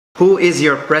Who is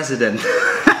your president?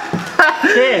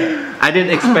 Yeah. I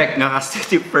didn't expect nga kasi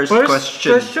yung first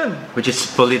question, which is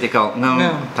political. No,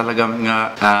 talagang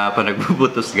nga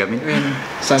panagbubutos gamin.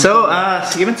 So,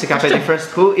 sige man, sikapin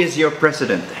first. Who is your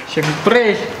president?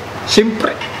 Siyempre.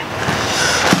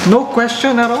 No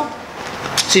question at all.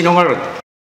 Sino nga ron?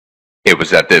 It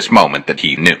was at this moment that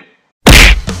he knew.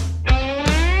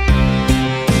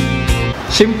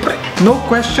 Siyempre. No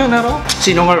question at all.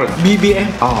 Sino nga ron? BBM.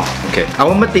 Oh, okay.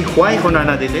 Ako mati, why ko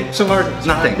na dito? Sungard.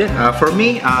 Nothing. For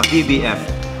me, BBM.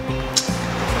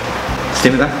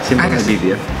 Sino ka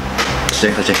BBM?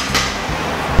 Check.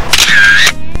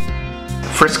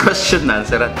 First question na,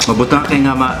 sarat. Mabutang kayo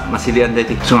nga masilian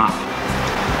dito. Sunga.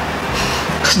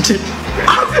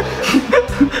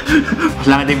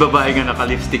 Wala nga di babae nga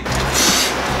naka-lipstick.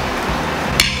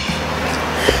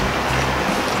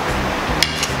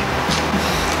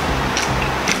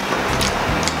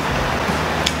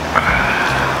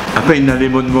 Apa yung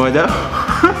nalimon mo daw?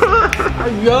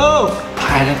 Ayaw!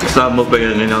 Kasama pa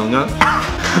yun nga?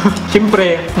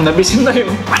 Siyempre, nabisin na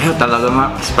yun. Ayaw talaga nga.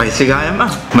 Spicy kaya ma.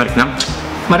 Marik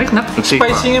na.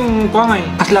 Spicy yung kuha nga eh.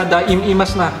 Aslada,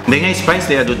 imas na. Hindi nga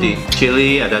spicy. Ado ti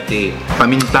chili, ado ti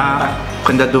paminta.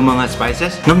 Kanda doon mga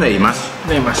spices. Nung naimas.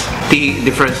 Ti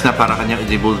difference na para kanya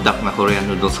di bulldog na Korean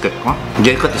noodles kat ko.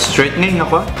 Diyan ko straight ngayon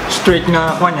ako. Straight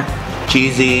nga kuha niya.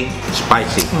 Cheesy,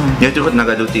 spicy. Dito ko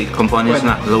nagaduti components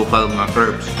na local mga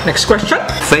herbs. Next question.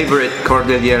 Favorite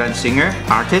Cordilleran singer,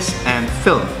 artist, and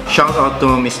film. Shout out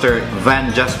to Mr. Van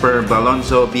Jasper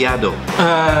Balonzo Biado.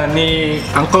 Ni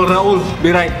Uncle Raul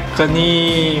Biray.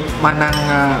 Kani Manang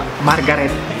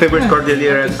Margaret. Favorite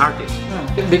Cordilleran artist.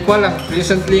 Di ko alam.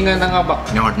 Recently nga nangabak.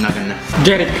 Nangord na ganda.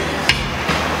 Jeric.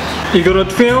 Igorot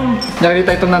film.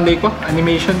 Nakita ito nanday ko.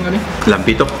 Animation nga ni.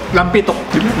 Lampitok.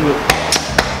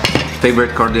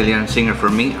 Favorite Cordilleran singer for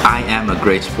me, I am a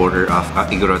great supporter of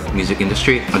igorot music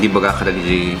industry. Di baga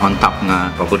kadali on top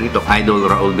nga paborito. Idol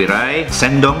Raul Biray,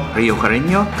 Sendong, Rio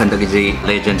Carreño, kandagi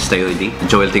legends tayo di.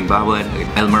 Joel Tigbawan,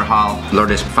 Elmer Hall,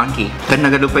 Lourdes Funky. Kan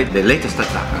nagadupay the latest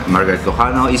Margaret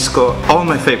Cojano, Isko, all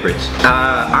my favorites.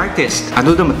 Artist,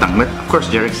 aduda matangmat. Of course,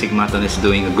 Jeric Sigmaton is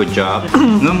doing a good job.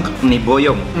 Nung ni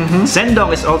Boyong.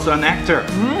 Sendong is also an actor.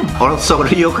 Also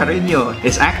Rio Carreño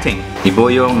is acting. Ni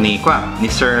Boyong ni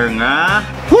Sir nga.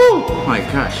 Woo! Oh my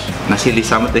gosh.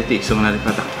 Nasilisamot dito. So nga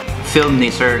natin film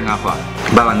ni Sir nga pa.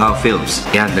 Balangaw Films.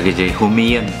 Yan, nagigay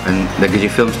Humiyan.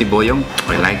 Nagigay films ni Boyong.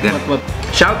 I like them.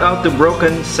 Shout out to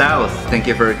Broken South. Thank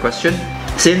you for your question.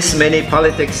 Since many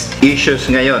politics issues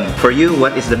ngayon, for you,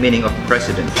 what is the meaning of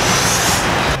president?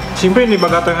 Siyempre, ni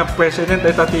bagata nga president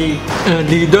ay tati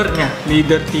leader niya.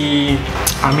 Leader ti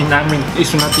amin.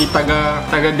 Isu na ti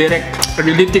taga-direct.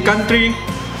 Really ti country.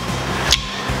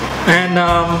 And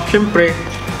siyempre,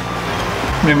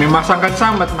 may masangkat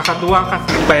samat, nakatuwa ka.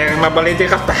 Kaya mabaliti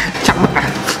ka pa. Tsaka ka.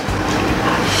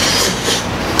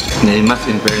 Mas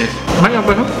in fairness.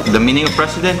 The meaning of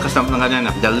president, kasama nga na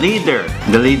the leader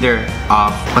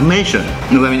of a nation.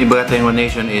 Nung kami ibaga tayong one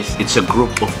nation is, it's a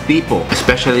group of people,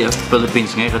 especially of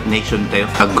Philippines ngayon, nation tayo,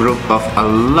 a group of a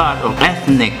lot of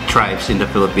ethnic tribes in the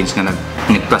Philippines nga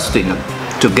nagplasto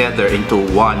together into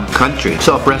one country.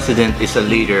 So a president is a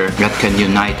leader that can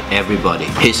unite everybody.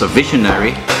 He's a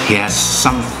visionary. He has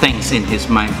some things in his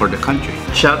mind for the country.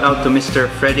 Shout out to Mr.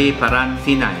 Freddy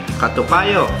Parantinay.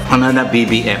 Katukayo. Ano na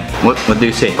BBM? What do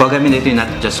you say? Kung kami dito not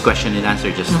just question and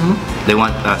answer, just they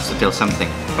want us to tell something.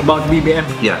 About BBM?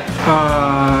 Yeah.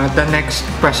 The next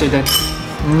president.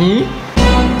 Ni?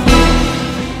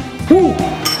 Woo!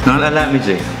 Nalala mi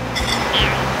Jay.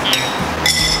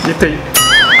 Ito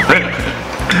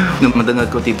Nung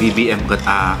madangag ko ti BBM got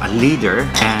a leader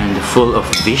and full of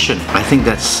vision. I think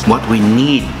that's what we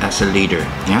need as a leader.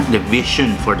 Yeah, the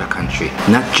vision for the country,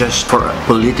 not just for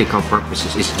political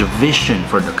purposes. It's the vision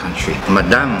for the country.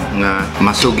 Madam nga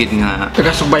masugid nga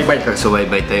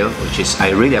taga-subaybay tayo, which is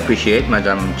I really appreciate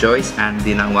Madam Joyce and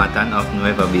Dinangwatan of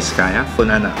Nueva Vizcaya.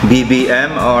 Kunana,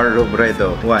 BBM or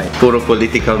Robredo? Why? Puro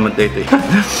political man tayo.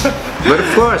 But of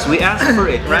course, we asked for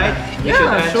it, right?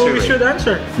 Yeah, so we should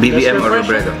answer. BBM or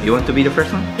Robredo? You want to be the first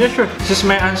one? Yeah, sure. This is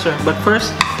my answer. But first,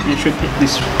 you should eat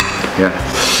this. Yeah.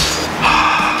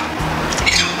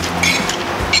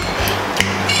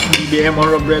 BBM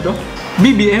or Robredo?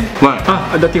 BBM? What?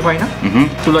 Identify na?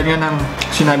 Tulad nga ng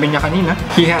sinabi niya kanina,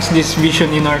 he has this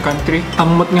vision in our country.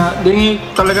 Amot nga, di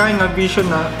talaga nga vision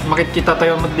na makikita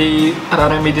tayo di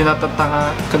ararami din natata nga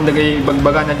kandagay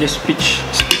bagbaga na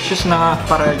speeches na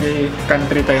para di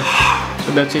country tayo. So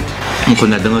that's it.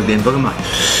 Kung nadungog din ba ma?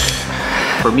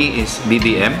 For me is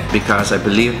BBM because I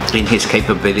believe in his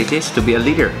capabilities to be a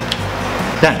leader.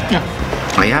 Yan. Yeah.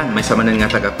 Ayan, may samanan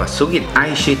nga taga-pasugid.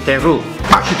 Aishi Teru.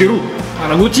 Ashiteru.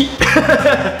 Araguchi.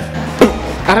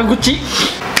 Araguchi.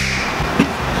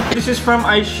 This is from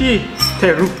Aishi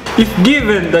Teru. If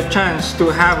given the chance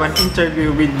to have an interview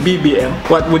with BBM,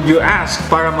 what would you ask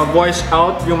para ma-voice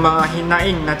out yung mga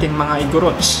hinaing natin mga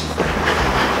igorots?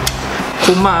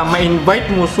 Kung ma-invite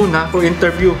mo suna for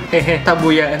interview,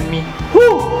 tabuyaan mi.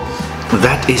 Woo!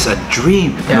 That is a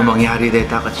dream. Yeah. No mangyari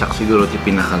dito ka siguro yung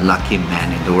pinaka-lucky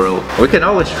man in the world. We can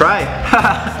always try.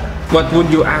 What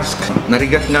would you ask?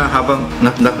 Narigat nga habang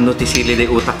notisili de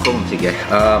utak ko. Sige.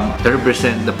 To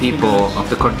represent the people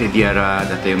of the Cordillera,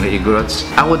 that yung igorots,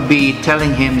 I would be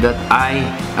telling him that I,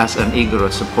 as an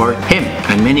igorot, support him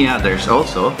and many others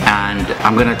also. And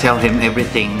I'm gonna tell him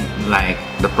everything like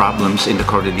the problems in the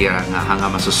Cordillera nga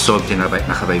hanga masusolve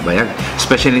nakabaybayag.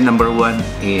 Especially number one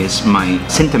is my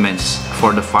sentiments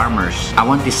for the farmers. I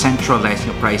want decentralized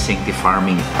pricing the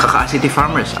farming. Kakaasi the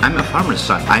farmers. I'm a farmer's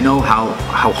son. I know how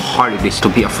hard it is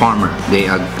to be a farmer. They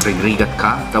agrigat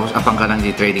ka, tapos apang ka lang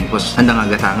di trading post, handang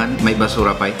agatangan, may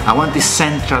basura pa. I want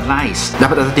decentralized.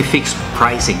 Dapat atati fixed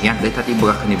pricing. Yan, dapat atati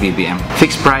buka ka ni BBM.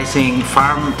 Fixed pricing,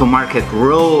 farm to market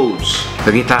roads.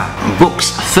 Kita,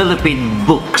 books, Philippine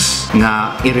books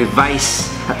nga i-revise,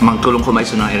 mangtulong ko may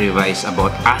sunang i-revise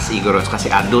about us igorots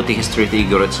kasi ado ti history ti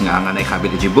igorots nga nga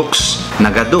naikabili di books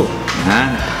nagado.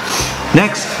 Yan.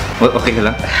 Next, okay ka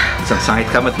lang. Sangit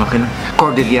ka mat makina.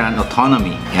 Cordilleran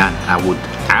autonomy. Yan, I would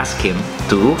ask him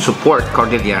to support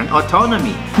Cordilleran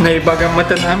autonomy. Naibagang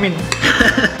mata namin.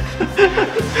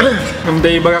 Yung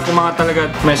day baga ko mga talaga,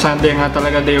 may Sunday nga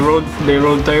talaga day road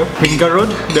tayo.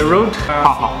 Igorot, the road.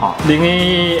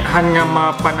 Dingi han nga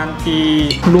mapananti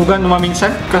lugan maminsan.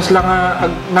 Kas lang nga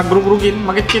nagrugrugin,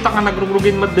 makikita nga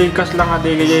nagrugrugin maday kas lang nga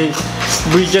day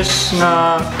bridges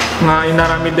nga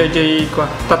inarami day ko.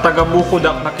 Tatagabuko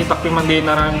dak nakita ko man day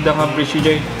inarami da nga bridge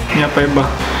jay. Nya pa ba?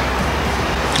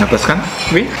 Napas kan?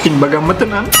 Wait, kinbagang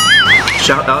matanan.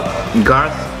 Shout out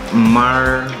Garth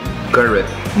Margaret.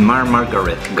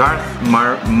 Margaret.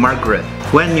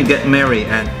 When you get married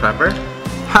and proper?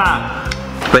 Ha!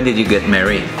 When did you get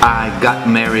married? I got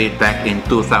married back in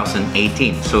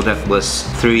 2018. So that was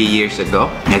 3 years ago.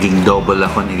 Naging double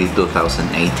ako nili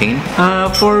 2018.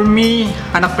 For me,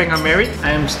 anak pa nga married.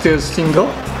 I'm still single.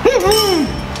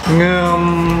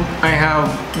 I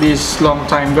have this long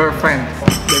time girlfriend.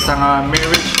 There's a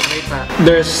marriage later.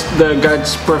 There's the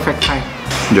God's perfect time.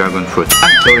 Dragon fruit.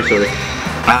 Ay, sorry.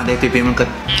 Dito yung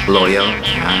mga loyal.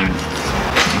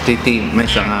 Titi, may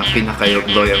isang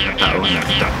pinaka-loyal na tao na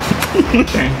kita.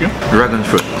 Thank you. Dragon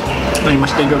fruit. Ay,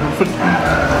 mas tayo dragon fruit.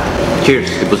 Cheers,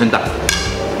 tipusin ta.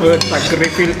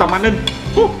 Tag-refill tamanan.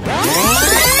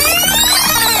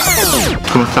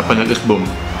 Kumusta pa nag-isbom?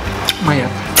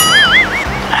 Mayat.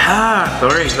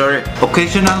 Sorry.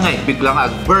 Occasional nga eh, biglang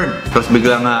ag-burn. Tapos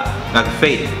biglang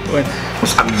ag-fade.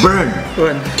 Tapos ag-burn.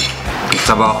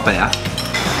 Sabaw pa ya.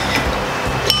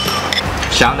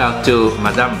 Shout out to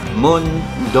Madam Moon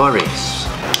Doris.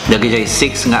 Dagijay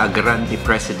 6 nga agranti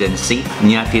presidency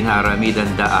niya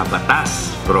tinaramidan da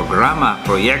batas, programa,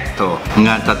 proyekto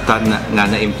nga tatan nga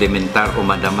na-implementar o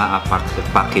madama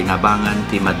pakinabangan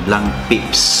ti madlang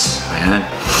pips. Ayan.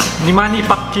 Ni Manny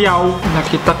Pacquiao,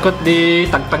 nakita ko di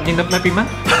tagpaginap na piman.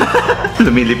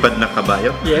 Lumilipad na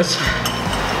kabayo? Yes.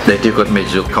 That you got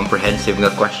medyo comprehensive nga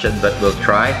question, but we'll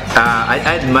try. I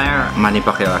admire Manny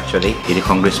Pacquiao actually. Hindi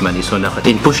congressman iso na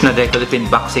in-push na the Philippine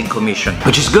Boxing Commission,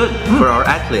 which is good for our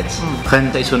athletes.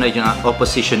 Kanta iso na yung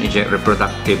opposition in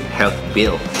reproductive health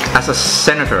bill. As a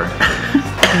senator,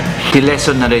 the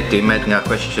lesson na dito, may nga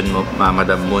question mo,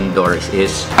 Madam Moon Doris,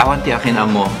 is I want ti akin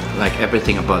amo like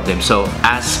everything about them. So,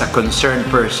 as a concerned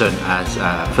person, as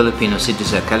a Filipino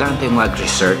citizen, kailangan tayong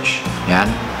mag-research. Yan.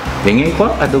 Tingin ko,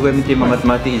 adugamit yung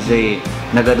mamatmati is a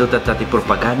nagaduta tati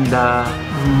propaganda,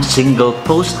 single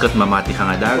post kat mamati ka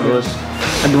nga dagos.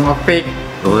 Ado nga fake.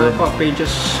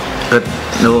 Pages. But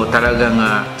no, talagang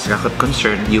sa kakot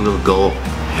concern, you will go.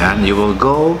 Yan, you will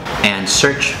go and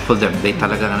search for them. They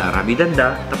talaga nga narabidan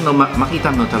da. Tapos no,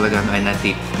 makita mo talaga no, ay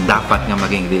nati dapat nga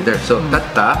maging leader. So,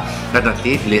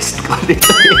 natati list ko dito.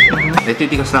 Ito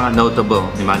tikas na nga notable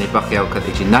ni Manny Pacquiao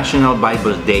katichi National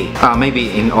Bible Day.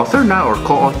 Maybe in author na or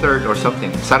co-authored or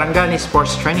something. Sarangani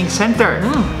Sports Training Center.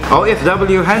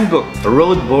 OFW Handbook.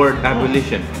 Road Board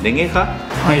Abolition. Dingi ka?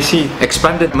 I see.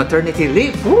 Expanded maternity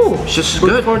leave. Just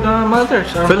Good good. for the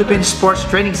mothers. Philippine Sports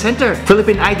Training Center.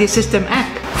 Philippine ID System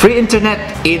Act. Free internet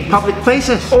in public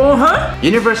places.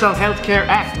 Universal Healthcare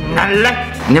Act.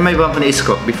 Nalak! Hindi may bang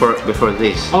isko before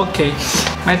this. Okay.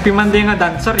 May pimandi nga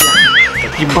dancer yan.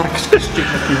 Ibarkas ko na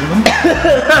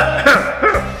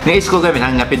Nga school kami,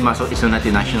 hangapin masok iso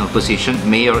natin national position,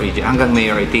 mayor iti, hanggang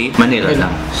mayor iti, Manila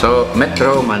lang. So,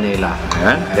 Metro Manila.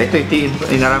 Ayan. Ito iti,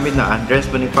 inaramid na Andres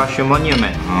Bonifacio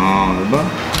Monument. Oh, diba?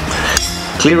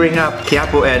 Clearing up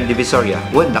Quiapo and Divisoria.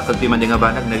 Wen, dakot di man nga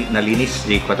banag nalinis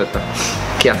di kwatata.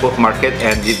 Quiapo Market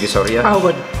and Divisoria.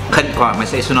 Awad. Kan kwa, may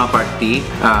sa iso na party,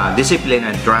 discipline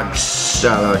and drugs,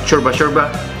 churba-churba,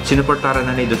 sinuportaran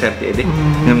na ni Duterte edi.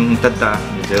 Yung tata,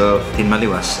 medyo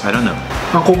tinmaliwas. I don't know.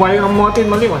 Ang kumayo ang mga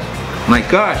maliwas. My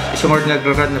gosh, isang ordinary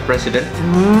na president.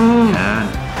 Yan.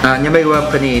 Nya may iwam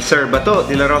ka ni Sir Bato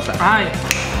de la Rosa. Ay.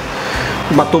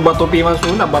 Bato-bato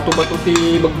pimasuna, bato-bato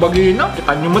ti bagbagi na.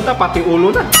 Kita nyo mata, pati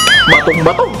ulo na.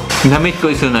 Batong-batong. Namit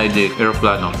ko iso na edi,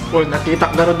 aeroplano. O,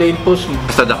 nakita ka rin din post mo.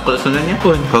 Basta dakol iso na niya.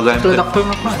 O, Pagayam basta dakol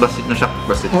nga pa. Basit na siya,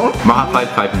 basit. Oo. Baka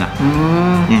 5-5 na.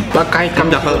 Kahit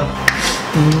kami. Dakol.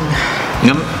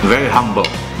 Very humble.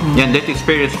 Yan, that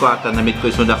experience ko ata, namit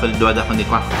ko iso dakol duwada ko ni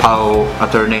Pao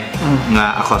Attorney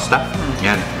nga Acosta.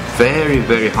 Yan. Very,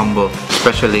 very humble.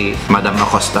 Especially Madam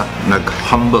Acosta.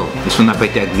 Nag-humble. Iso na pa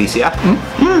iti agvisi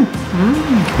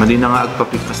Madi na nga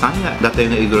agpapikasan nga. Dati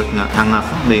yung igorot nga hanga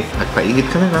ka. At paigid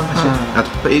ka na lang kasi. At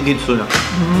paigid suna.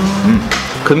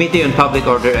 Committee on Public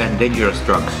Order and Dangerous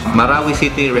Drugs. Marawi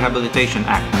City Rehabilitation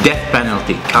Act. Death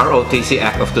Penalty. ROTC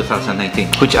Act of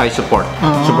 2019. Which I support.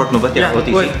 Support mo ba ti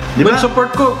ROTC? Diba?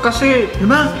 Support ko kasi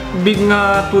big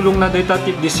na tulong na data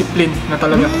tip discipline na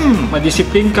talaga.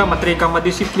 Madiscipline ka, matry ka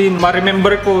madiscipline.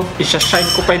 Ma-remember ko, isa-shine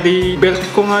ko pa di belt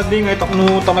ko nga di nga itak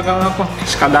no talaga nga ko.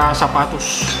 Kada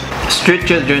sapatos. Street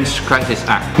Children's Crisis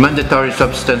Act. Mandatory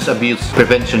Substance Abuse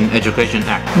Prevention Education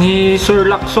Act. Ni Sir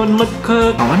Lacson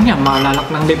magka awan niya, malalak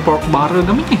ng di pork barrel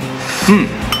kami eh.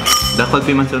 Dakol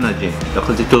pimanso na di.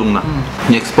 Dakol titulong na.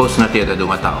 Ni-expose na tiya da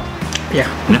tao. Yeah.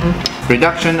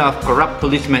 Reduction of corrupt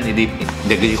policemen idi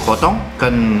kotong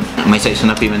kan may sa iso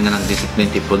na piman na ng discipline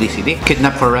ti police idi.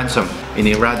 Kidnap for ransom.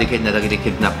 In-eradicate na dagiti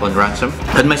kidnap on ransom.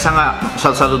 Kan may sanga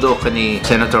salsaludo ka ni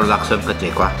Senator Lacson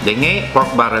katikwa. Dengi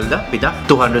pork barrel da pida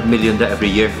 200 million da every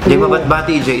year. Di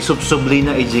mabatbati iji subsubli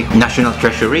na iji National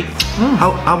Treasury.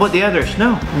 How about the others?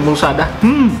 No. Musada.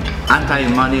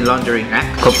 Anti-Money Laundering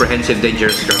Act, Comprehensive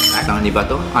Dangerous Drugs Act, ang iba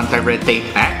to? Anti-Red Tape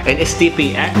Act, and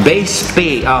STP Act, Base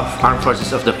Pay of Armed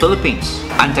Forces of the Philippines,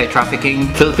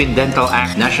 Anti-Trafficking, Philippine Dental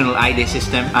Act, National ID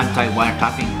System,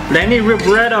 Anti-Wiretapping. Lenny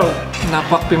Robredo.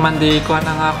 Napakpimandi ko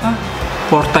na nga ka.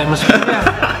 4 times pa yan.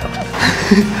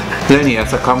 Lenny,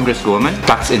 as a congresswoman,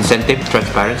 Tax Incentive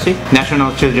Transparency,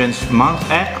 National Children's Month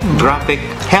Act, Graphic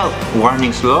Health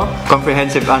Warnings Law,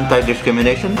 Comprehensive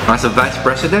Anti-Discrimination. As a Vice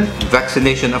President,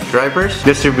 Vaccination of Drivers,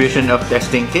 Distribution of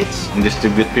Testing Kits, and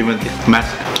distribute mass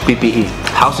PPE.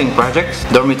 Housing projects,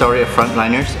 dormitory of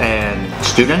frontliners and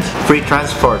students, free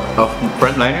transport of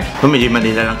frontliners. Medyo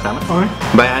Manila lang sama. Okay.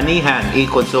 Bayanihan,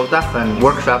 e-consulta, and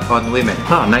workshop on women.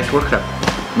 Oh, nice workshop.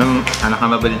 Anak na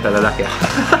mabalin ta lalaki.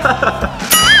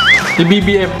 Di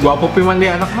BBM, gwapo pimandi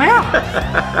anak na yan.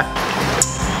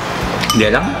 Di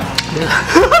lang?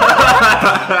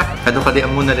 Ano ka di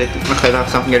muna dito? Kailangan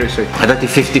sa nga research. Dati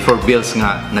 54 bills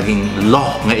nga naging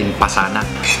law nga inpasana.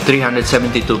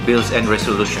 372 bills and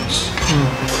resolutions.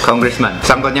 Congressman,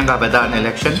 sangkot niyang kabadaan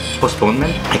election,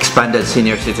 postponement. Expanded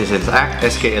Senior Citizens Act,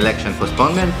 SK election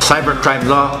postponement. Cybercrime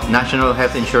Law, National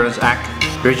Health Insurance Act,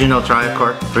 Regional Trial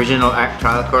Court, Regional Act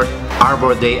Trial Court,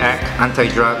 Arbor Day Act,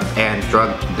 Anti-Drug and Drug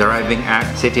Deriving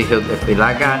Act, City Hill of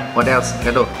Ilagan. What else?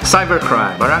 Nagado.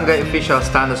 Cybercrime, Barangay Official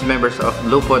Status Members of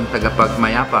Lupon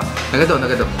Tagapagmayapa. Nagado.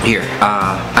 Here,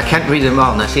 I can't read them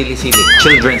all. Nasili-sili.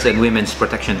 Children's and Women's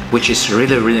Protection, which is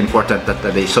really, really important that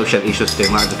the social issues they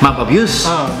map abuse.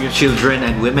 Children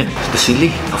and women. Nasili.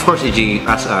 Of course,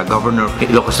 as a governor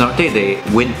Ilocos Norte, they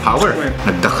win power.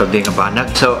 Nagdakal din nga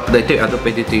banag. So, dito ano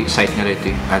pwede ito site nga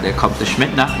dito. The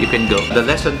accomplishment na, you can go. The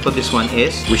lesson for this one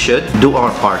is, we should do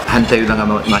our part. Hantayo lang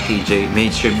ang mga TJ,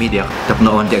 mainstream media.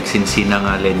 Tapnoon di agsinsina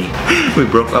nga Lenny. We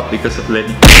broke up because of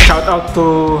Lenny. Shout out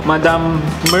to Madam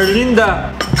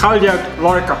Merlinda Calyag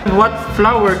Lorca. What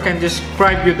flower can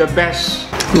describe you the best?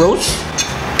 Rose?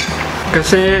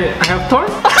 Kasi I have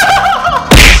thorn?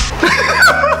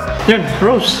 Yan,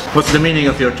 rose. What's the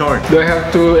meaning of your thorn? Do I have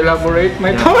to elaborate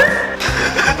my thorn?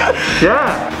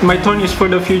 Yeah. My thorn is for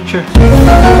the future.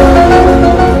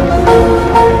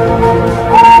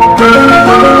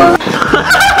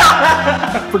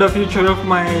 For the future of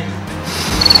my...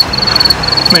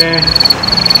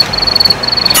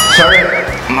 Sorry.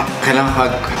 Kailangan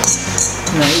hug.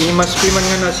 Naimas piman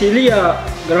nga na Silia.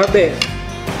 Grabe.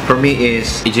 For me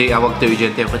is EJ awag to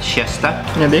EJ tayo kat siesta.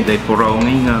 Yabi? They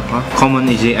puronging common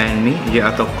EJ and me, EJ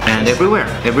atok, and everywhere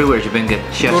you can get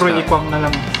siesta. Siguro ikwam na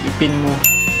lang ipin mo.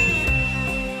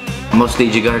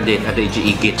 mostly di garden ada di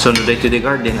igit. So no dito di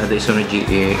garden ada iso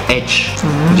di edge.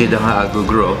 Di da nga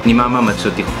agro ni mama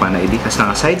matsuti ko pa na idi kas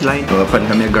nga sideline. So pan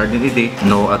kami garden idi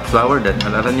no at flower that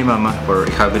alaran ni mama for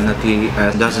ikabil na ti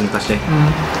dozen kasi.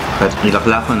 At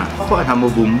nilaklako na. Ako an mo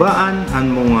bumbaan an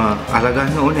mong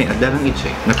alagaan noon ay adalang itse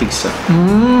napigsa.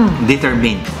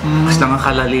 Determined. Kas nga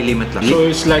kalalilimit lang. So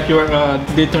it's like you are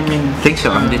determined. Think so.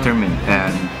 I'm determined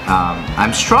and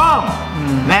I'm strong,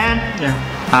 man. Yeah.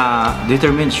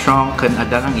 Determined, strong, kan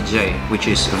adalang ijay, which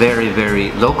is very,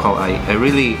 very local. I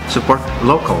really support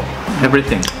local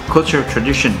everything, culture,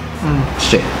 tradition.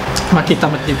 Shit. Makita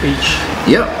mo yung page.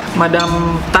 Yep.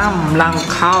 Madam Tam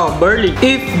Langkao Burley.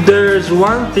 If there's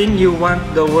one thing you want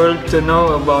the world to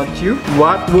know about you,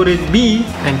 what would it be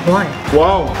and why?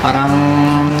 Wow. Parang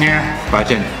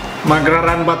Pageant.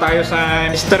 magraran ba tayo sa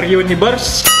Mr.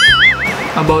 Universe?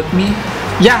 About me?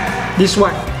 Yeah, this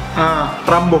one.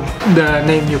 Rambo. The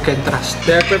name you can trust.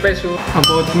 The professor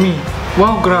about me.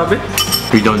 Wow, grabe.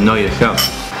 You don't know yourself.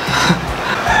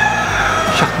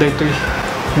 Shock na ito eh.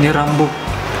 Ni Rambo.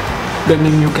 The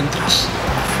name you can trust.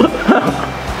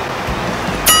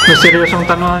 Maseryosong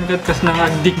tanungan ka kasi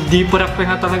nang-dig pa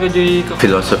nga talaga dyan.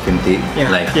 Philosophy in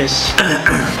life. Yes.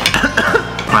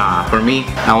 For me,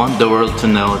 I want the world to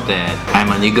know that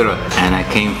I'm an igorot and I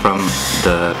came from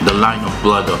the line of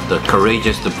blood of the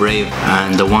courageous, the brave,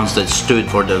 and the ones that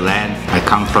stood for the land. I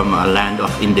come from a land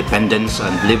of independence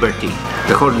and liberty.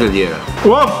 The Cordillera.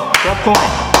 Wow! Wako!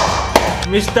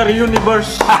 Mr.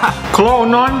 Universe!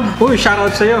 Clonon! Uy,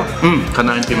 shoutout sa'yo!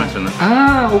 Kanain pimaso na.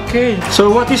 Okay. So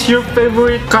what is your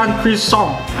favorite country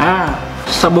song?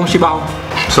 Sabong Sibaw.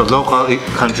 So local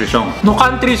country song. No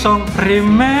country song.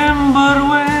 Remember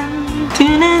when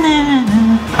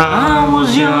I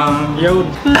was young. Yun.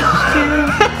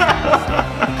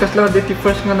 Kasla dito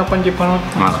first nga napanji pa nun.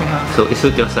 So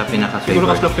isut yung sa Siguro pinaka-favorite.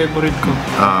 kasla favorite ko.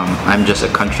 I'm just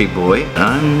a country boy.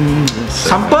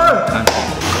 Sample!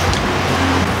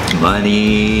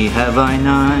 Money have I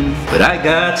none, but I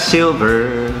got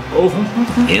silver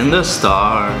in the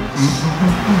stars.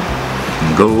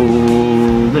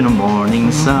 Gold in the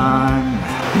morning sun.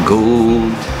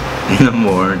 Gold in the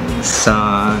morning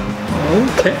sun.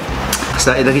 Okay.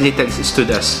 Sa ilagay stood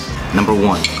as number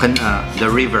 1. The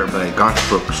River by Garth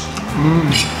Brooks.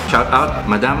 Shout out,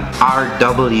 Madam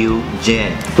R.W.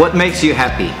 Jen. What makes you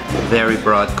happy? Very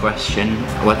broad question.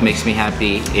 What makes me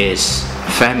happy is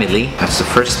family. That's the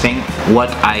first thing.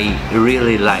 What I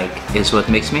really like is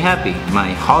what makes me happy.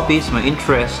 My hobbies, my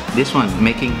interests. This one,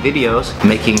 making videos,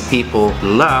 making people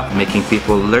laugh, making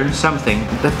people learn something.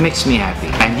 That makes me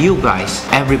happy. And you guys,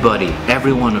 everybody,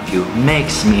 every one of you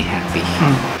makes me happy.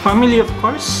 Family, of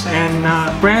course, and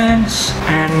friends,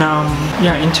 and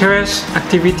interests,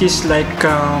 activities like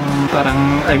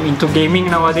parang I'm into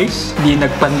gaming nowadays. Di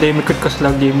nag-pandemic ko kasi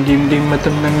lang game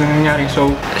matang nangyari.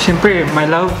 So, siyempre, my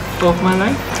love of my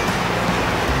life.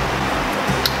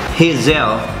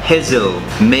 Hazel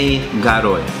May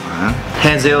Garoy.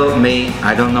 Hazel May,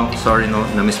 I don't know, sorry no,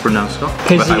 na mispronounce ko.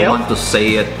 But I want to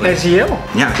say it. Hazel?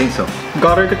 Yeah, I think so.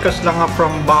 Garoy ka kasi lang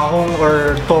from Bahong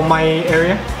or Tomay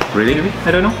area. Really?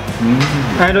 I don't know.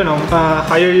 I don't know.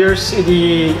 Higher years,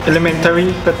 the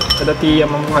elementary, dati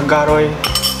mga Garoy.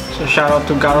 So shout out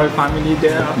to Garoy family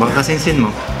there. Baka kasinsin mo?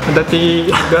 Dati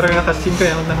Garoy nga kasin ko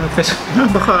yan.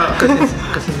 Baka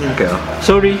kasinsin kayo?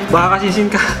 Sorry, baka kasinsin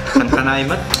ka. Kankanay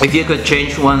mat? If you could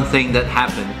change one thing that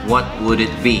happened, what would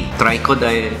it be? Try ko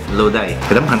day loday.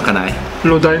 Kadam kankanay?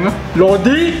 Loday nga?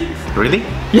 Lodi? Really?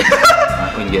 Yeah.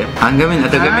 Hindi. Ang gamin, at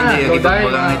gamin tayo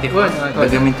ibagbagang iti.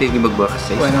 Gamin tayo ibagbaga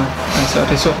kasi. Bueno,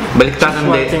 sorry. So,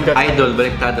 baliktadam de idol,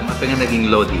 baliktadam. Apa nga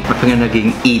naging lodi? Apa nga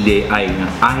naging ide ay nga?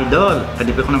 Idol! Kadi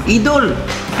pa ko ng idol!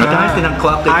 At nga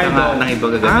tinangklapit na nga ng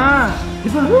ibagagamin.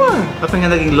 Diba? Apa nga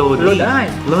naging lodi? Loday.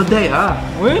 Loday, ha?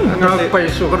 Win,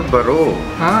 nagpaiso. Barbaro.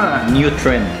 New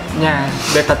trend. Yeah,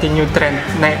 dati new trend.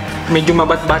 Na medyo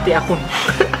mabat-bati ako.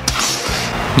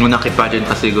 Muna kipajan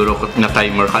pa siguro na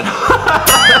timer ka na.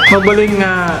 Mabaling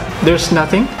there's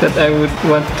nothing that I would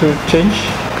want to change.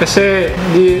 Kasi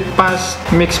the past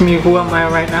makes me who am I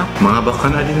right now. Mga baka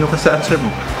na din ka sa answer mo.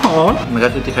 Oo.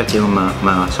 Magatuti ka yung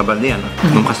masabal niyan.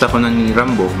 Nung kasta ko na ni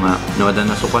Rambo, nawada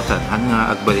na sukatan. Ano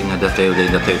nga agbaling nga datayo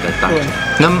datayo.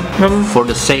 For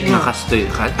the sake nga kastoy,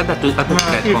 kahit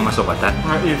kung masukatan.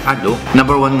 Ado.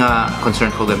 Number 1 nga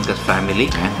concern ko gamit kas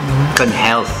family. Kan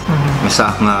health.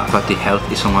 Masa nga pati health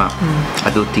iso nga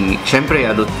aduti. Siyempre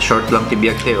adut short lang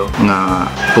tibiyag tayo nga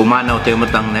pumanaw tayo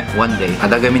matang one day.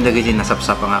 Ada gamin dagay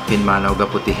nasapsapa nga pinmanaw ga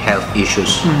puti health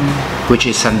issues. Which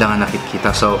is sanda nga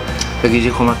nakikita. So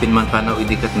Kagi kumapin man panaw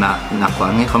idikat na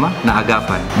nakuan nga kama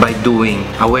naagapan by doing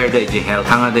aware da iji health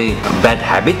hanga day bad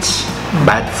habits,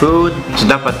 bad food. So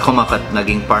dapat kumakat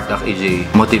naging part of iji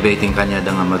motivating kanya da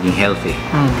nga maging healthy.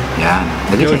 Yan.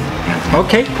 Naging yan.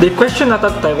 Okay. The question na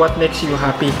tatay, what makes you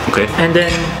happy? Okay. And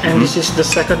then, this is the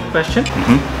second question.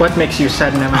 What makes you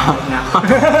sad naman right now?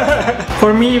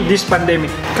 For me, this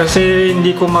pandemic. Kasi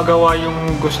hindi ko magawa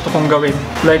yung gusto kong gawin.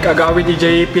 Like, agawid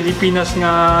DJ Pilipinas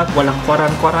nga, walang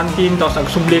quarantine, tapos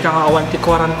agsubli ka nga awanti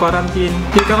quarantine.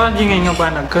 Di ka nga di nga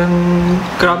banag.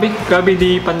 Grabe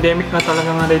di pandemic na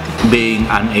talaga nga dito.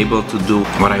 Being unable to do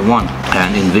what I want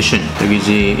and envision.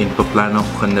 Nagiji in paplano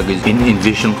ko in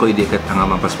envision ko idikat nga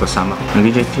mapaspasama.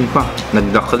 Nagiji pa.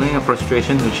 Nagdakal na yung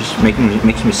frustration which is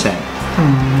makes me sad.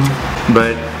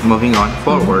 But moving on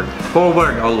forward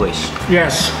always.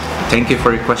 Yes. Thank you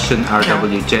for your question,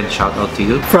 RW Jen. Shout out to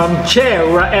you. From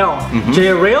Rael.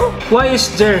 Rael, why is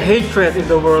there hatred in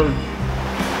the world?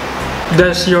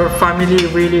 Does your family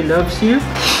really loves you?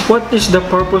 What is the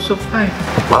purpose of life?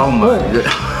 Oh my God.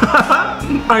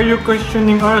 Are you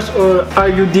questioning us or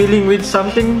are you dealing with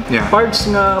something? Yeah. Parts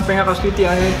nga pangakaswiti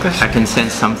ay I can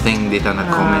sense something dito na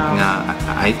comment nga.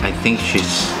 I think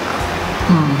she's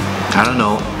I don't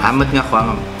know. Amat nga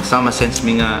ko sama sense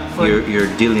me nga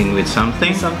you're dealing with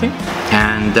something.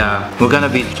 And we're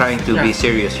gonna be trying to be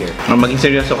serious here. Maging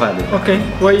seryoso ka din. Okay.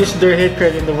 Why is there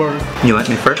hatred in the world? You want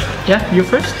me first? Yeah, you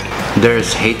first.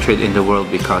 There's hatred in the world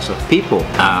because of people.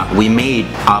 We made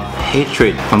up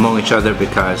hatred among each other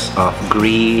because of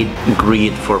greed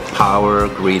for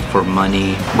power, greed for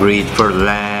money, greed for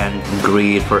land,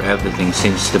 greed for everything.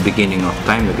 Since the beginning of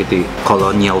time, the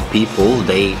colonial people,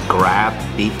 they grab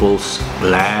people's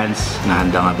lands na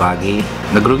handa nga bagi.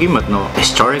 Nagrugimat no.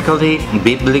 Historically,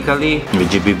 biblically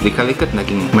kat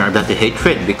naging dati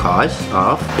hatred because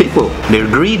of people.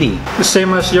 They're greedy. The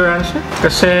same as your answer.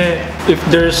 Kasi if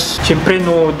there's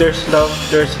there's love,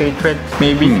 there's hatred,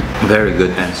 maybe. Very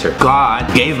good answer. God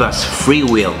gave us free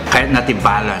will. Kaya natin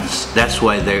balance. That's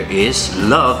why there is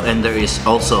love and there is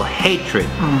also hatred.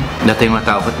 Dati yung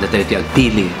matawag, dati yung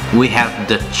agpili. We have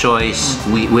the choice.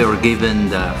 We were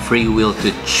given the free will to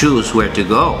choose where to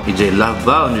go. There's a love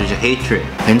ba and there's a hatred.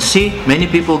 And see, many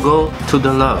people go to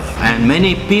the love and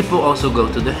many people also go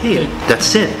to the hate.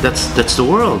 That's it. That's the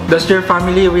world. Does your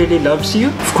family really loves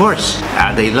you? Of course.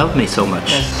 They love me so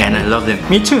much. Yes. And I love them.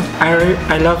 Me too.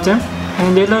 I love them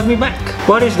and they love me back.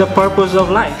 What is the purpose of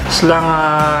life?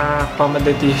 Slang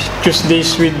pamadati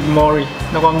Tuesdays with Maury.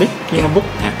 Nakamdi? Yung book?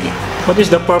 Yeah. What is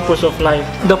the purpose of life?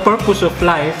 The purpose of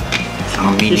life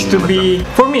is to be,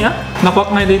 for me napak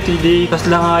nga dito di kas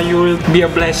lang you will be a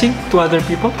blessing to other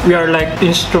people. We are like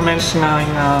instruments nga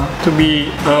to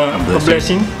be a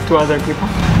blessing to other people.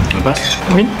 Ba?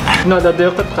 I mean, no,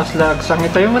 dadayokot kas lag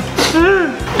sangit tayo mat.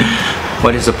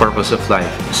 What is the purpose of life?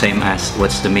 Same as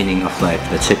what's the meaning of life?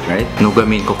 That's it, right?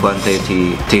 Nugamin ko kwan tayo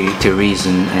to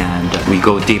reason and we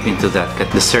go deep into that.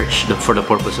 The search for the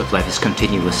purpose of life is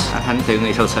continuous. Hani tayo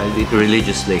nga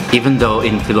religiously. Even though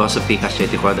in philosophy kasi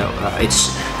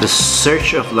it's the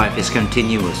search of life is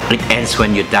continuous. It ends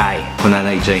when you die.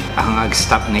 Kunanay jay. Ang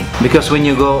stop ni. Because when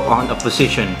you go on a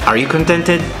position, are you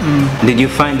contented? Did you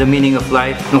find the meaning of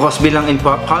life? Nukos bilang in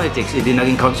politics, hindi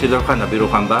naging counselor ka, nabiro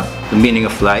ka ba? The meaning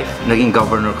of life? Naging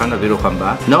governor ka, nabiro ka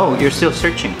ba? No, you're still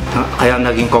searching. Kaya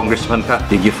naging congressman ka.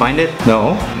 Did you find it?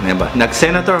 No. Diba?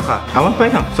 Nag-senator ka. Awan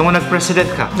pa lang. So, nag-president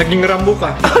ka. Naging Rambo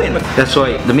ka. That's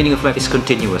why the meaning of life is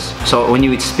continuous. So, when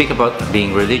you speak about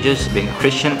being religious, being a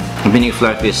Christian, the meaning of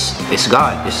life is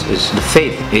God, is the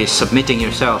faith, is submitting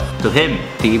yourself to Him.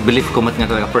 The belief ko mat nga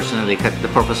talaga personally,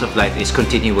 the purpose of life is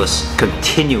continuous.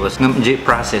 Ng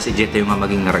process, ije tayo nga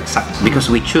maging naragsak. Because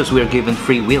we choose, we are given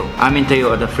free will. Amin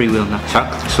tayo ada free will na.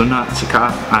 So na,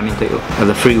 sika, amin tayo.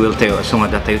 The free will tayo. So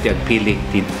nga tayo ti agpili,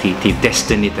 ti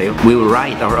destiny tayo. We will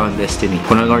write our own destiny.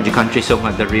 Kung ang origin country, so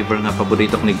nga the river na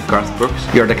paborito ni Garth Brooks.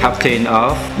 You're the captain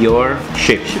of your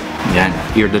ship. Yan.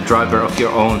 You're the driver of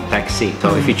your own taxi.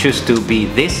 So if you choose to be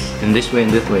this, in this way,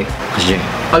 kasi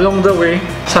along the way,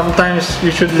 sometimes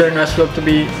you should learn as well to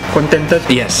be contented.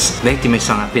 yes. Dahil ti may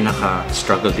nga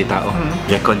pinaka-struggle ti tao.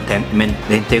 Yung contentment.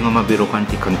 Dahil tayo nga mabirukan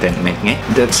ti contentment.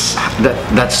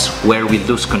 That's where we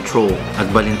lose control.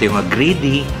 Agbalin tayo nga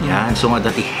greedy. Yan. So nga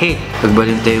dati hate.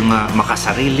 Agbalin tayo nga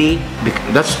makasarili.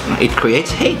 It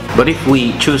creates hate. But if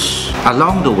we choose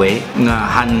along the way, nga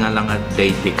han nga lang at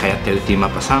day kaya tayo ti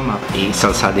mapasama,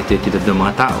 isalsadi tayo ti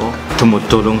mga tao,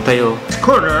 tumutulong tayo.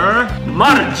 Corner,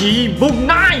 Margie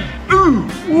Bugnay!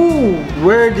 Ooh,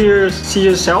 where do you see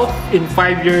yourself in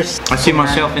 5 years? I see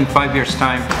myself in 5 years'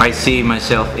 time. I see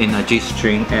myself in a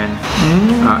G-string and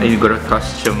igorot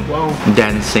costume, Wow.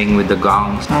 dancing with the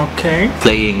gongs, Okay.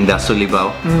 playing the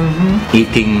sulibaw,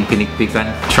 eating pinikpikan,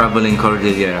 traveling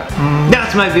Cordillera.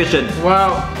 That's my vision.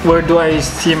 Wow, where do I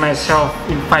see myself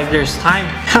in 5 years' time?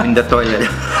 In the toilet.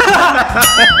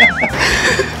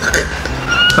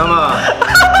 Come on.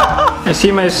 I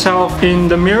see myself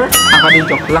in the mirror.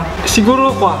 Joke lang.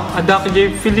 Siguro ko,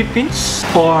 adake Philippines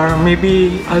or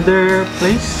maybe other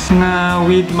place na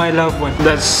with my loved one.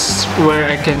 That's where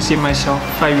I can see myself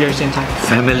 5 years in time.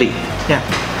 Family. Yeah.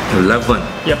 Your loved one.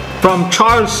 Yep. From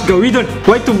Charles Gawidon.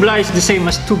 Why tublay is the same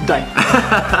as tubday?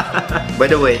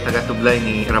 By the way, taga-tublay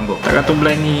ni Rambo.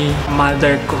 Taga-tublay ni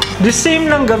mother ko. The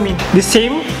same lang gamin. The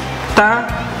same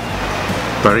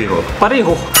Pareho.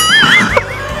 pareho.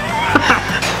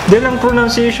 Then ang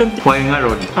pronunciation. Why nga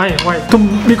ron? Ay, why?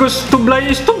 Because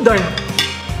tublay is tubday.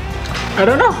 I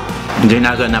don't know.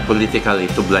 Dinaga na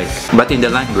politically tublay. But in the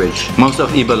language, most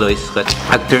of Ibaloys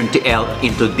had turned the L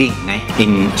into D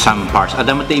in some parts.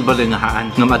 Adam at Ibaloy nga haan,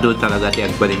 ngam adult talaga ti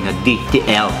agbalin nga D, ti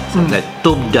L. So that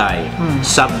tubday,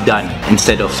 sabdan,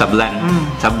 instead of sablan.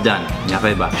 Sabdan.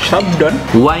 Nga ba? Sabdan?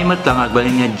 Why matang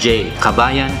agbalin nga J,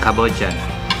 kabayan, kabojan.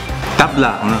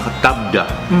 Tabla, tabda.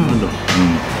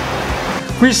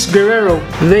 Krys Guerrero,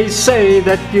 they say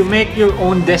that you make your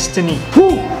own destiny.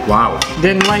 Woo! Wow.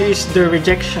 Then why is there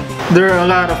rejection? There are a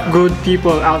lot of good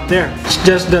people out there. It's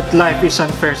just that life is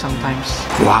unfair sometimes.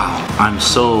 Wow, I'm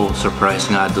so surprised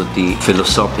nga do the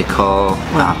philosophical,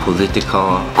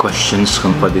 political questions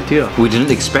kung dito. We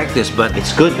didn't expect this, but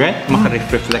it's good, right?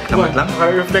 Makareflect naman lang.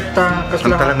 Makareflect kas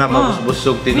Ang lang. talaga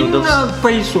mabusbusog tinudos.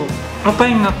 Paiso.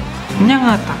 Apay nga. Nya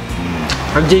nga ta.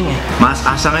 Agjing eh. Mas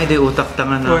asa nga di utak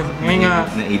tanga na. May nga.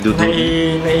 Na idudod.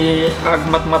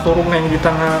 Agmat maturong nga hindi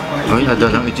ta nga. Oy, ada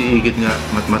lang itiigit nga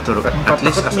matmaturog. At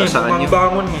least asasaan niyo.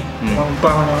 Bangon eh.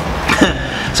 Bangon.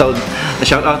 So,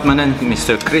 shout out manan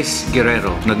Mr. Krys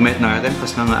Guerrero. Nag-met na natin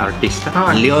kas nga artista.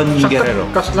 Leon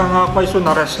Guerrero. Kas lang nga paiso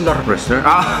na wrestler. Wrestler?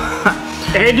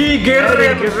 Eddie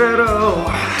Guerrero.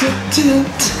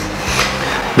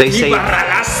 They say,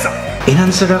 Ibaralasa.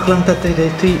 inansarak lang tatay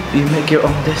dito, you make your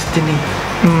own destiny.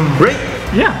 Right?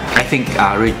 Yeah. I think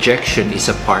rejection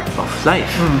is a part of life.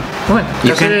 What?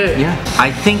 You can, yeah. I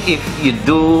think if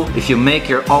you make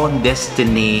your own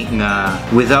destiny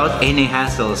without any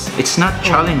hassles, it's not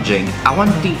challenging. I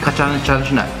want the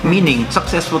ka-challenge na. Meaning,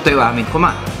 successful tayo amin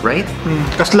kuma, right?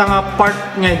 Kas lang nga part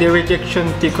nga the rejection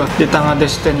tiko, dita nga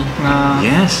destiny nga.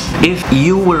 Yes. If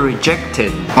you were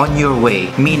rejected on your way,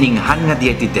 meaning han nga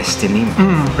di destiny,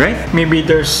 right? Maybe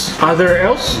there's other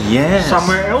else? Yes.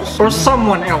 Somewhere else? Or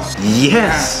someone else? Yes.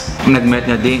 Nagmet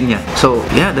na din niya. So,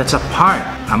 yeah, that's a part.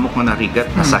 Amok na narigat,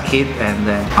 nasakit, and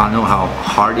then I know how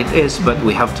hard it is, but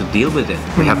we have to deal with it.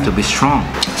 We have to be strong.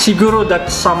 Siguro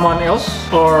that someone else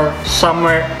or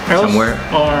somewhere else Somewhere.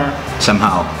 or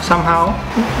Somehow.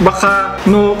 baka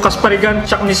no kasparigan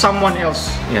siya ni someone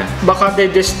else. Yeah. Baka de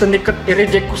destiny kat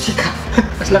i-reject ko sika.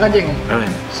 Kasla ka ding.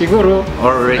 Ayun. Siguro.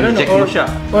 Or I don't know, reject mo siya.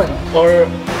 Or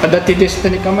adati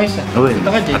destiny ka may sa. Ayun. Kita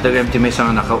ka ding. At agam timay sa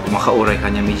makauray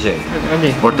kanya mijay.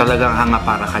 Okay. Or talagang hanga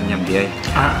para kanyang biyay.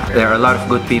 There are a lot of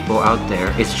good people out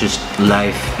there. It's just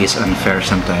life is unfair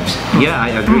sometimes. Yeah,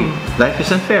 I agree. Life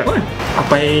is unfair.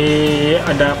 Apay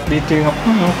adapt dito yung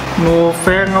no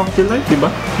fair nga ti life, di ba?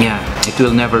 Yeah, it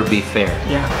will never be fair.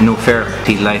 Yeah. No fair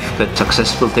ti life kat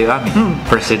successful tayo amin.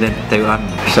 President tayo amin.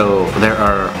 So there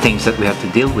are things that we have to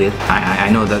deal with.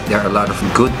 I know that there are a lot of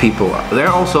good people. There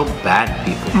are also bad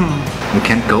people. We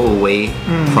can't go away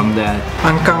from that.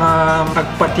 Ang ka nga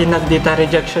agpatinag dita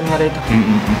rejection nga rito.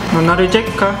 Nung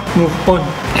na-reject ka, move on.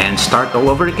 And start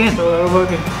all over again. So,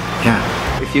 okay. Yeah.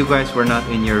 If you guys were not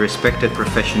in your respected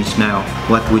professions now,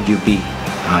 what would you be?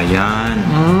 Ayan.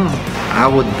 I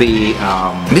would be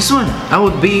this one. I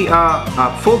would be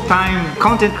a full-time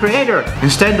content creator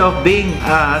instead of being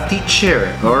a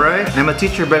teacher. Alright? I'm a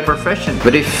teacher by profession.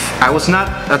 But if I was not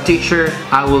a teacher,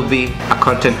 I will be a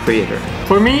content creator.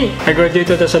 For me, I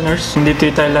graduated as a nurse. Dito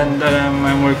in Thailand,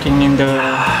 I'm working in the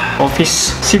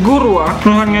office. Siguro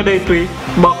nungan nga dito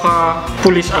baka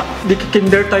police di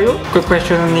kinder tayo.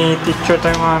 Question ni teacher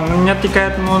tayo nga, nya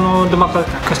tikayat mo no dumakal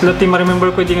ka. Kasi lati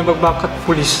ma-remember ko di nga bagbakat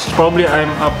police. Probably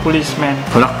I'm a policeman.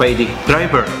 Wala pa di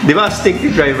driver. Di ba stick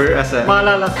the driver as a...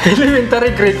 Maalala,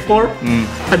 elementary grade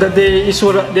 4. Ada de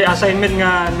isura, de assignment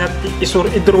nga isur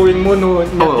i-drawing mo no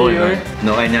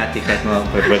no ay nati kahit mo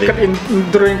kat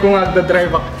drawing ko nga the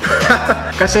drive ako.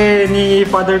 Kasi ni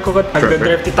father ko kat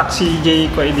nagda-drive ti taxi J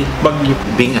ko edi Bagyo.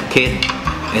 Being a kid,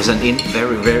 is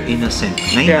very, very innocent.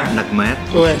 Ngayon, Yeah. nagmayat,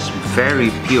 Yes. very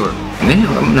pure.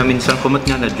 Ngayon, na minsan kumat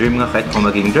nga na-dream nga kahit kung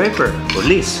maging driver,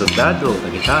 police, soldado,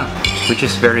 nagita. Which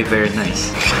is very, very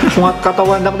nice. Mga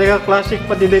katawan ng nega classic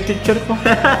pati the teacher ko.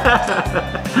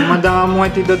 Manda nga mo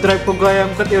iti do drive ko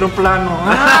gayam kat aeroplano.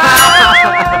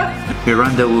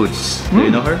 Miranda Woods. Do you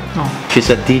know her? No.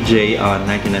 She's a DJ on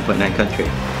 99.9 Country.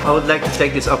 I would like to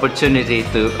take this opportunity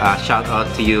to shout out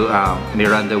to you,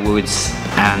 Miranda Woods.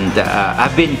 And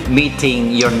I've been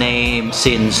meeting your name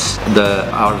since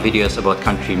our videos about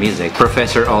country music.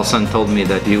 Professor Olson told me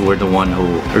that you were the one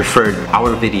who referred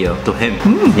our video to him.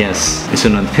 Yes,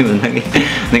 isunod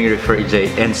nang-refer Jay.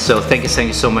 And so thank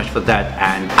you so much for that.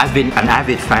 And I've been an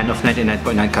avid fan of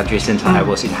 99.9 Country since I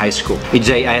was in high school.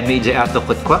 Ijay, ayan may Ijay ato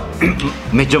kwa.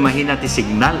 Medyo mahina ti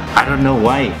signal. I don't know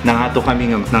why. Nangato kami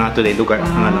ng nangato day lugar.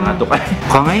 Nangato kami.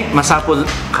 Kung ngay masapol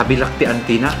kabilak ti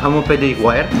antina, amo pwede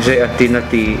wire. Ijay antina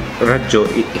ti radyo,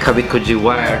 ikabit ko di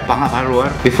wire.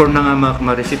 Pangaparwar. Before na nga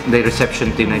ma-receive the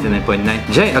reception ti 99.9.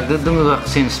 Ijay, agdadungag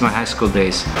since my high school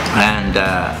days. And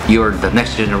you're the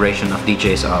next generation of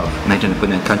DJs of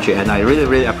 99.9 Country. And I really,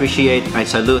 really appreciate, I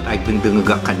salute,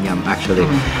 agdungag kanyam actually.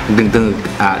 Agdungag,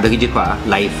 dagidi pa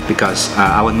live because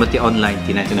awan mo ti online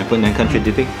ti 99.9 Country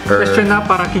DP. Question na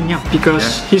para kanya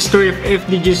because history of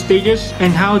FDG stages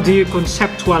and how do you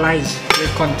conceptualize your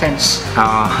contents?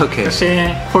 Okay.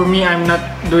 Kasi for me, I'm not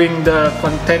doing the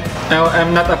content.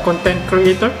 I'm not a content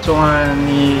creator. So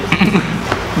ni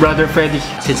Brother Freddy.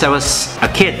 Since I was a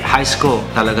kid, high school,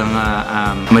 talagang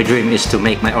my dream is to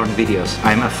make my own videos.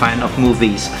 I'm a fan of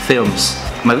movies, films.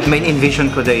 Main envision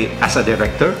ko day as a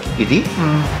director, idi.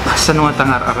 Basta nung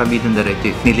tangar aramidon director,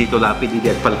 nilito lapid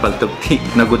idi at palpaltog ti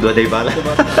nagudwa day bala.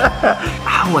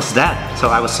 How was that?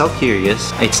 So I was so curious.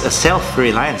 It's a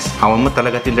self-reliance. How mo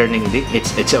talaga ti learning idi?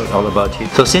 It's all about you.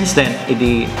 So since then,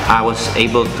 idi I was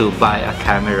able to buy a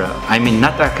camera. I mean,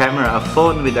 not a camera, a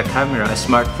phone with a camera, a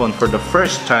smartphone for the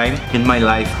first time in my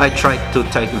life. I tried to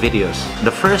take videos. The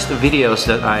first videos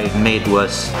that I made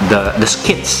was the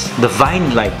skits, the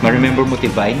Vine-like. I remember mo ti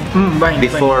Vine? Vine.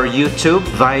 Before YouTube,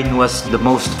 Vine was the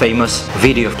most famous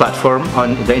video platform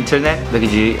on the internet.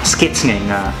 Nagiji skits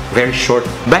nga very short.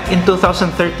 Back in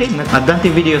 2013,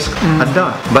 nagdanti videos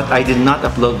adda, but I did not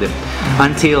upload them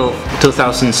until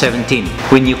 2017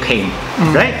 when you came,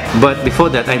 right? But before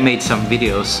that, I made some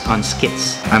videos on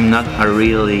skits. I'm not a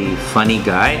really funny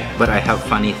guy, but I have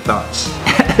funny thoughts.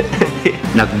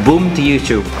 Nag-boom to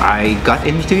YouTube. I got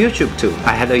into YouTube too.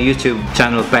 I had a YouTube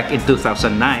channel back in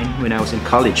 2009 when I was in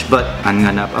college, but ang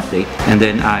ganap update. And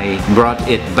then I brought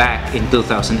it back in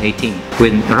 2018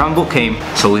 when Rambo came.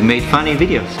 So we made funny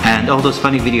videos, and all those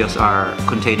funny videos are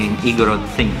containing igorot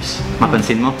things.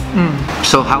 Mapansin mo?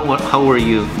 So how were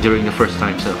you during the first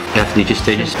times of FDG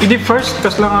stages? Idi first,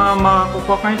 kas lang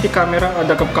makukuha kayo ti camera,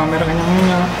 adagap camera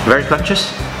kanya. Very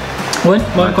conscious.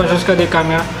 More conscious ka di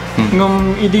camera.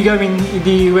 Ngum idi gawin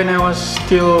when I was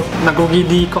still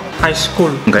nagugidi ko high school.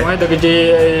 Okay. Kaya dagiti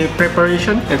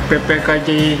preparation, prepare ka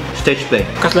di Stage play.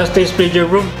 kasla stage play di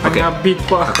room. Okay. Ang beat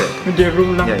ko di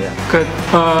room lang. Yeah. Kat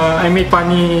I made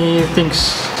funny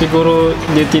things. Siguro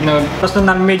di tinag. Basta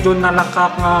na medyo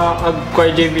nalakak nga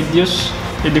agkway di videos.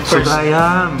 Idi So first.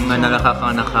 gaya, nga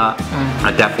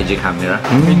naka-adapt yung camera.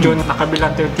 Medyo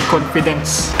nakabilang ti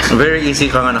confidence. Very easy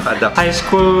ka nga naka-adapt. High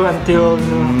school until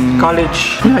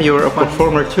college. Yeah, you were a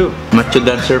performer too. Macho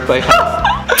dancer pa.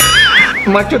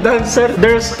 Macho dancer.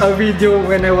 There's a video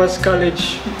when I was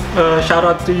college. Shout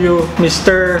out to you,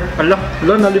 Mr.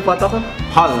 Nalipat ako.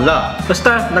 Hala!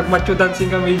 Basta, nag-macho dancing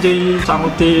kami dyan sa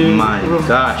amuti My room.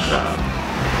 gosh.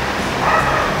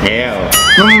 Ew.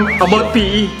 About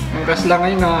PE. Ang kasla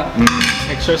ngayon nga,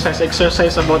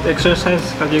 exercise about exercise.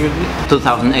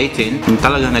 2018,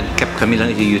 talaga nag-kept kami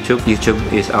lang sa YouTube. YouTube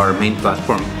is our main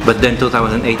platform. But then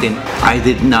 2018, I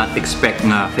did not expect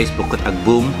nga Facebook could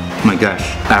boom. My gosh.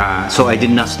 So I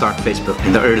did not start Facebook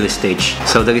in the early stage.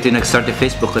 So dagiti nag-start the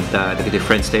Facebook at dagiti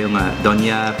friends tayo nga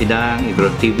Donya Pidang,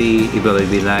 Igorot TV, Iba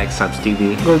Like, Subs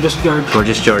TV,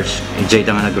 Gorgeous George,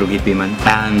 Jada nga nagrugipi man.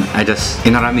 And I just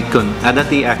inaramid kun.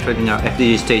 Dati actually nga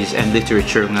FDG stages and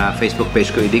literature nga Facebook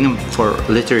page ko iding for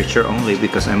literature only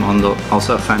because I'm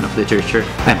also a fan of literature.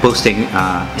 I'm posting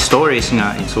stories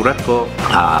nga in surat ko,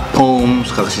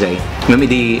 poems, kakasay. Ngami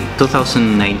di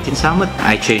 2019 samot,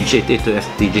 I changed it into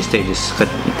FDG stages.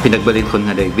 Pinagbalin ko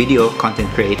na video content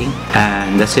creating,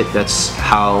 and that's it. That's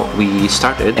how we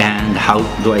started. And how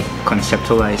do I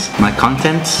conceptualize my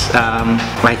contents?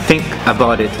 I think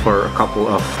about it for a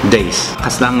couple of days.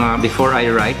 Kas lang before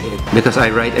I write it, because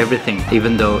I write everything,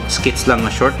 even though skits lang na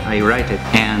short, I write it,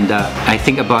 and I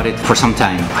think about it for some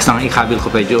time. Kas lang ikabil ko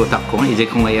pa yung utak ko,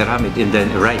 ijay kong ngayaramid, and then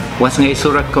write. Once nga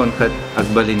isurat ko, kat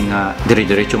agbalin nga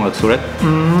dire-diretso magsurat,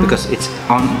 because it's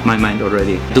on my mind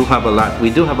already. We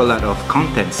do have a lot of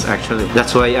contents actually.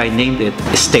 That's why I named it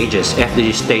stages,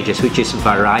 FDG stages, which is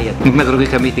variety. Nagmadrugi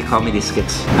kami ti comedy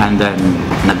skits, and then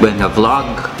nagbuhan nga vlog,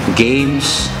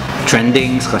 games,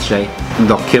 trendings, kasi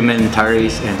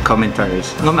documentaries and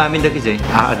commentaries. Ngam amin dagi jay,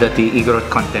 dati igorot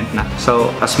content na.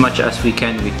 So as much as we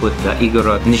can, we put the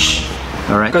igorot niche.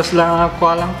 Alright? Kasi lang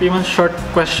ako lang piman short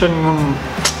question ng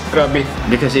grabe.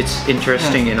 Because it's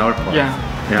interesting in our part. Yeah.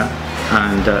 Yeah.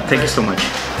 And thank you so much.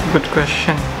 Good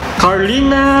question.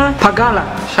 Carlina Pagala,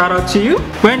 shout out to you.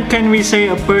 When can we say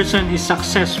a person is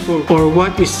successful, or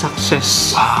what is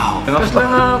success? Wow. Kasi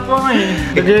lang ako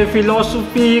Kasi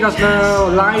philosophy, kasi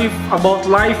life,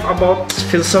 about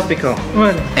Philosophical.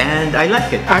 Well, And I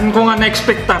like it. ang ko nga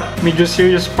na-expectar, medyo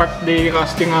serious part di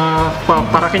kasi nga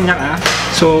para kanya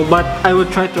So, but I will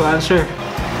try to answer.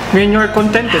 When you're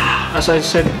contented, as I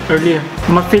said earlier,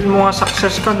 ma-feel mo nga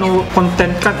success ka, no,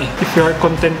 content ka if you are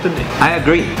contented I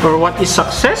agree. Or what is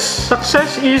success?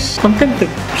 Success is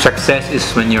contented. Success is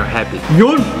when you're happy.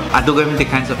 Yun! Ado gamit the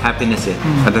kinds of happiness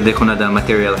Adade ko na the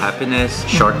material happiness,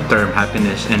 short-term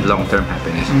happiness, and long-term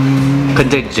happiness.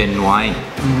 Kundi genuine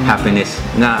happiness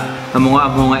na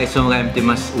amunga isong gamit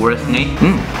mas worth ngay.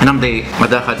 Anam day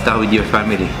madakad ta with your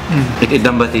family.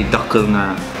 Idam ba ti dakkel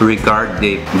nga regard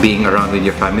the being around with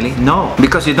your family? No,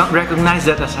 because you don't recognize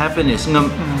that as happiness.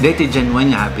 Dati genuine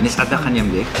nga happiness, ada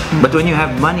kanyang dik. But when you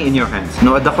have money in your hands,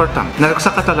 no, ada kortang.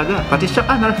 Naragsak ka talaga. Pati siya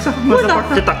ka, naragsak mo.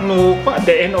 Kitakno pa at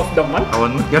the end of the month.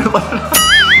 Awan mo. Gano'n pa.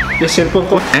 Yung cellphone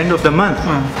ko. End of the month.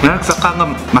 Naragsak ka nga,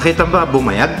 makita ba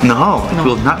bumayag? No, it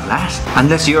will not last.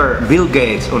 Unless you are Bill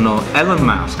Gates, or no, Elon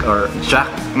Musk, or Jack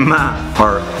Ma,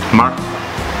 or Mark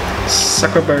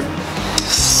Zuckerberg.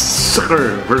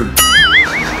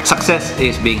 Success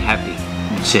is being happy.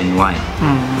 Genuine.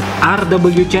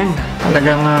 RW Chen.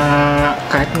 Talagang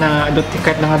kahit na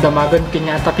nga damagan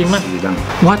kanya tapiman.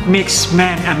 What makes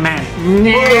man a man?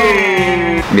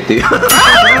 Gitu.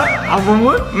 Abo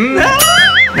mo?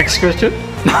 Next question.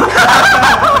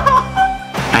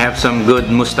 I have some good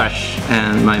mustache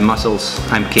and my muscles.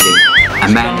 I'm kidding. A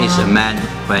man is a man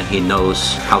when he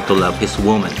knows how to love his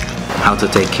woman, how to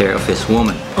take care of his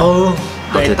woman, how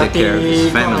to take care of his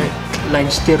family.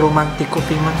 Lines ti romantiko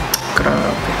piman.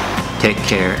 Grabe. Take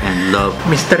care and love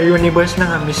Mr. Universe na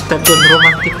nga, Mr. Don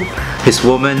Romantico. his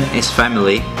woman, his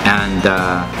family, and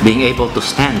being able to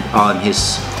stand on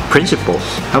his principles.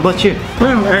 How about you?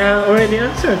 Well, I already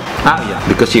answered. Yeah,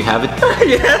 because you have it.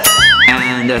 Yes.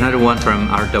 And another one from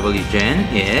RW Jen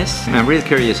is, I'm really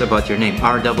curious about your name,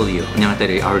 RW.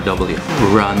 RW.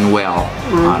 Run well.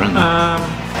 I don't know.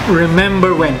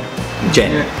 Remember when?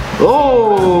 Jen. Yeah.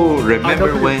 Oh,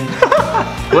 remember RW. when?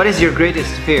 What is your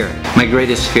greatest fear? My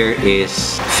greatest fear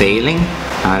is failing.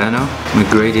 I don't know. My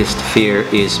greatest fear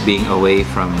is being away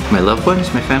from my loved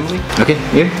ones, my family. Okay,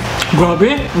 here.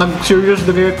 Grabe, nag-serious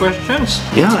the questions.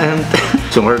 Yeah, and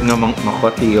sungard nga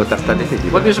makwati o taktalit.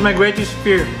 What is my greatest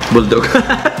fear? Bulldog.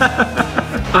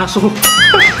 Aso.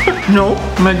 No,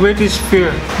 my greatest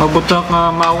fear. Mabutak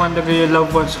nga maawan na your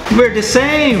loved ones. We're the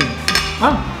same.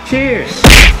 Cheers.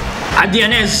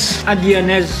 Adianes.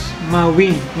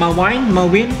 Mawin.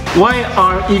 Mawin. Why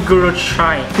are igorots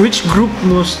shy? Which group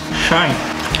most shy?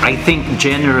 I think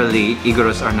generally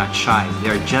igorots are not shy.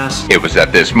 They're just... It was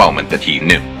at this moment that he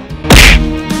knew.